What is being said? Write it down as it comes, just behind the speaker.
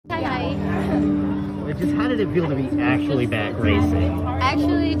Hi. Just how did it feel to be actually back racing?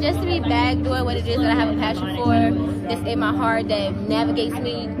 Actually, just to be back doing what it is that I have a passion for, that's in my heart, that navigates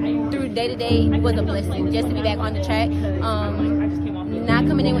me through day to day, was a blessing. Just to be back on the track. Not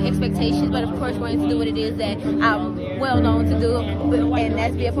coming in with expectations, but of course wanting to do what it is that I'm well known to do, and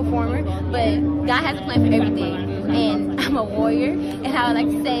that's be a performer. But God has a plan for everything, and I'm a warrior. And I would like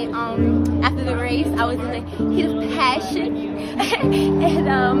to say, after the race, I was in the heat of passion, and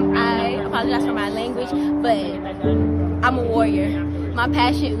I apologize for my language, but I'm a warrior. My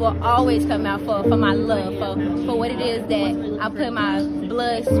passion will always come out for my love, for what it is that I put my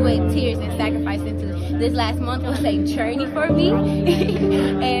blood, sweat, tears, and sacrifice into. This last month was a journey for me,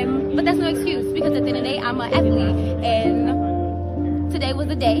 but that's no excuse, because at the end of the day, I'm an athlete, and today was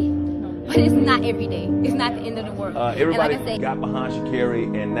a day, but it's not every day. It's not the end of the world. Everybody got behind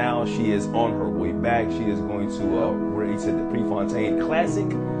Shacarri, and now she is on her way back. She is going to race at the Prefontaine Classic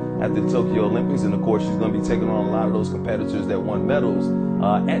at the Tokyo Olympics, and of course she's going to be taking on a lot of those competitors that won medals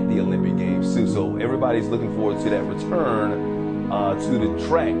at the Olympic Games too. So everybody's looking forward to that return to the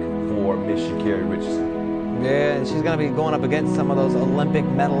track for Miss Shacarri Richardson. Yeah, and she's going to be going up against some of those Olympic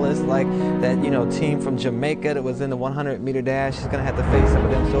medalists, like that, team from Jamaica that was in the 100-meter dash. She's going to have to face some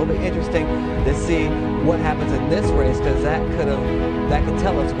of them. So it'll be interesting to see what happens in this race, because that could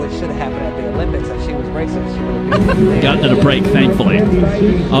tell us what should have happened at the Olympics. If she was racing, she would have been gotten a break, thankfully.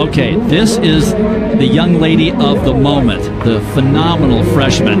 Okay, this is the young lady of the moment, the phenomenal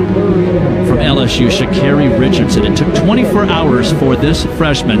freshman from LSU, Shacarri Richardson. It took 24 hours for this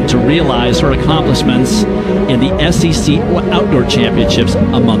freshman to realize her accomplishments in the SEC Outdoor Championships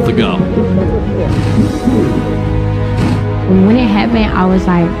a month ago. When it happened, I was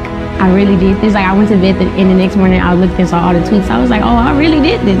like, I really did this. Like, I went to bed and the next morning I looked and saw all the tweets. I was like, oh, I really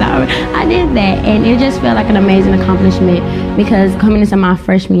did this. I did that. And it just felt like an amazing accomplishment, because coming into my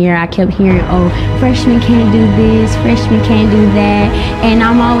freshman year, I kept hearing, oh, freshmen can't do this, freshmen can't do that. And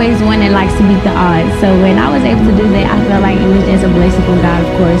I'm always one that likes to beat the odds. So when I was able to do that, I felt like it was just a blessing from God, of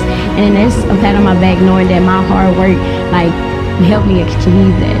course. And then there's a pat on my back knowing that my hard work, like, helped me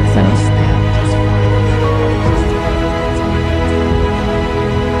achieve that. So.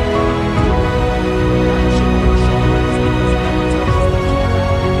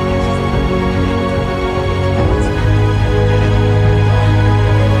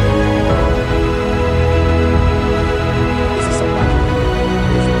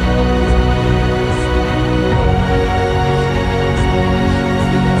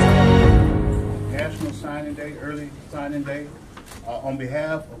 On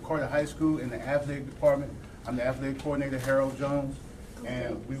behalf of Carter High School in the athletic department, I'm the athletic coordinator, Harold Jones,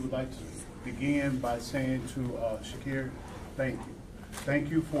 and we would like to begin by saying to Shacarri, thank you. Thank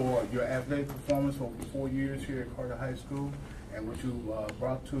you for your athletic performance over 4 years here at Carter High School, and what you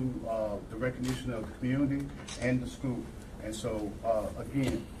brought to the recognition of the community and the school. And so,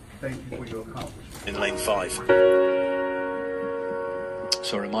 again, thank you for your accomplishment. In lane 5.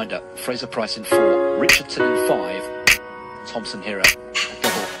 So a reminder, Fraser Price in 4, Richardson in 5, Thompson here, a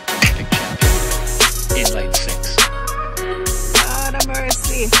double Olympic champion in lane 6. Oh, the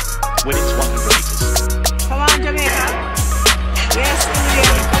mercy. Women's 100 meters. Come on, Jamaica. Yes, India.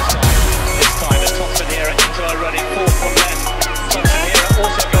 This time, and Thompson here into a running 4 from left. Thompson here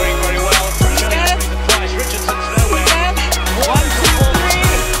also going very well. Fraser Price, Richardson's nowhere. 1, 2, 3.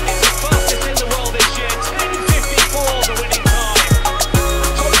 It's the fastest in the world this year. 10:54 the winning time.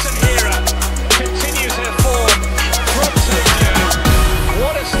 Thompson here continues her form.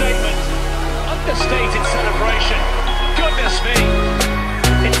 What a statement. Understated celebration. Goodness me.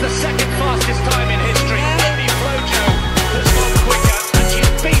 It's the second fastest time in history. Only Flojo has gone quicker, and she's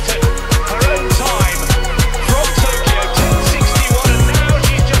beaten her own time from Tokyo. 10:61, and now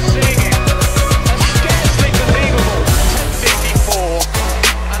she's just seeing it. A scarcely believable 10:54.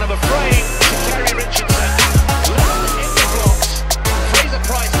 And I'm afraid Shacarri Richardson left in the blocks. Fraser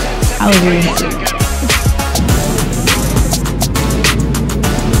Price 10:73. I was really happy.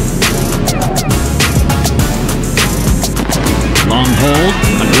 Long hold,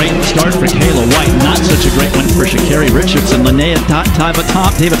 a great start for Kayla White, not such a great one for Shacarri Richardson. Linnea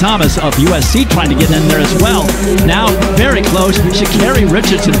David Thomas of USC trying to get in there as well. Now very close, Shacarri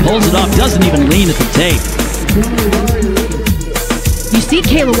Richardson pulls it off, doesn't even lean at the tape. You see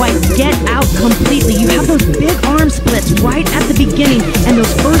Kayla White get out completely. You have those big arm splits right at the beginning, and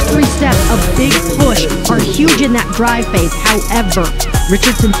those first 3 steps of big push are huge in that drive phase. However,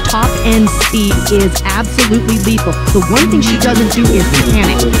 Richardson's top end speed is absolutely lethal. The one thing she doesn't do is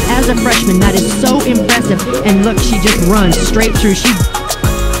panic. As a freshman, that is so impressive. And look, she just runs straight through. She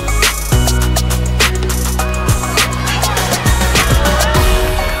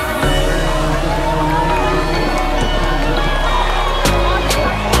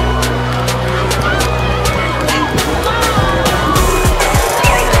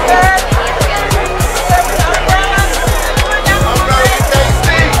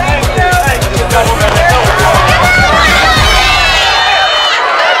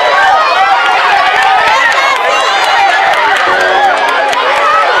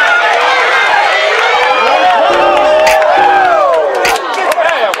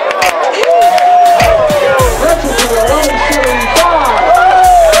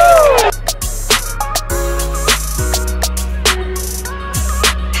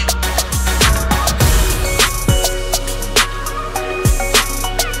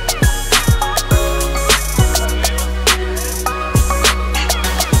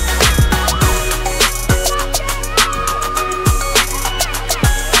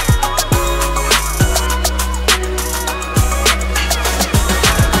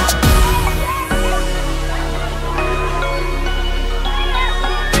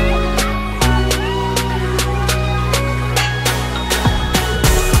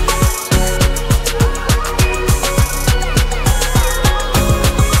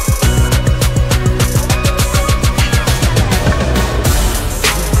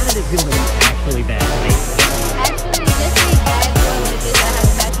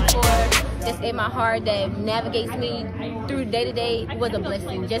navigates me through day to day was a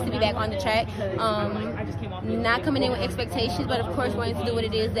blessing. Just to be back on the track, not coming in with expectations, but of course wanting to do what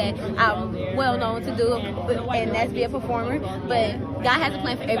it is that I'm well known to do, and that's be a performer. But God has a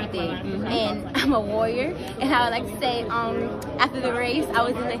plan for everything, and I'm a warrior. And I would like to say, after the race, I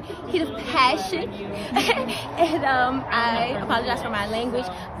was in the heat of passion, and I apologize for my language,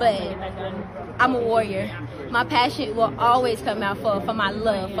 but I'm a warrior. My passion will always come out for my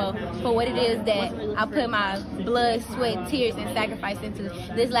love, for what it is that I put my blood, sweat, tears, and sacrifice into.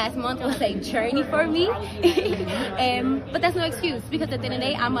 This last month was a journey for me, but that's no excuse, because at the end of the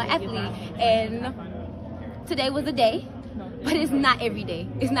day, I'm an athlete, and today was a day, but it's not every day.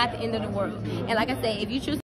 It's not the end of the world. And like I say, if you choose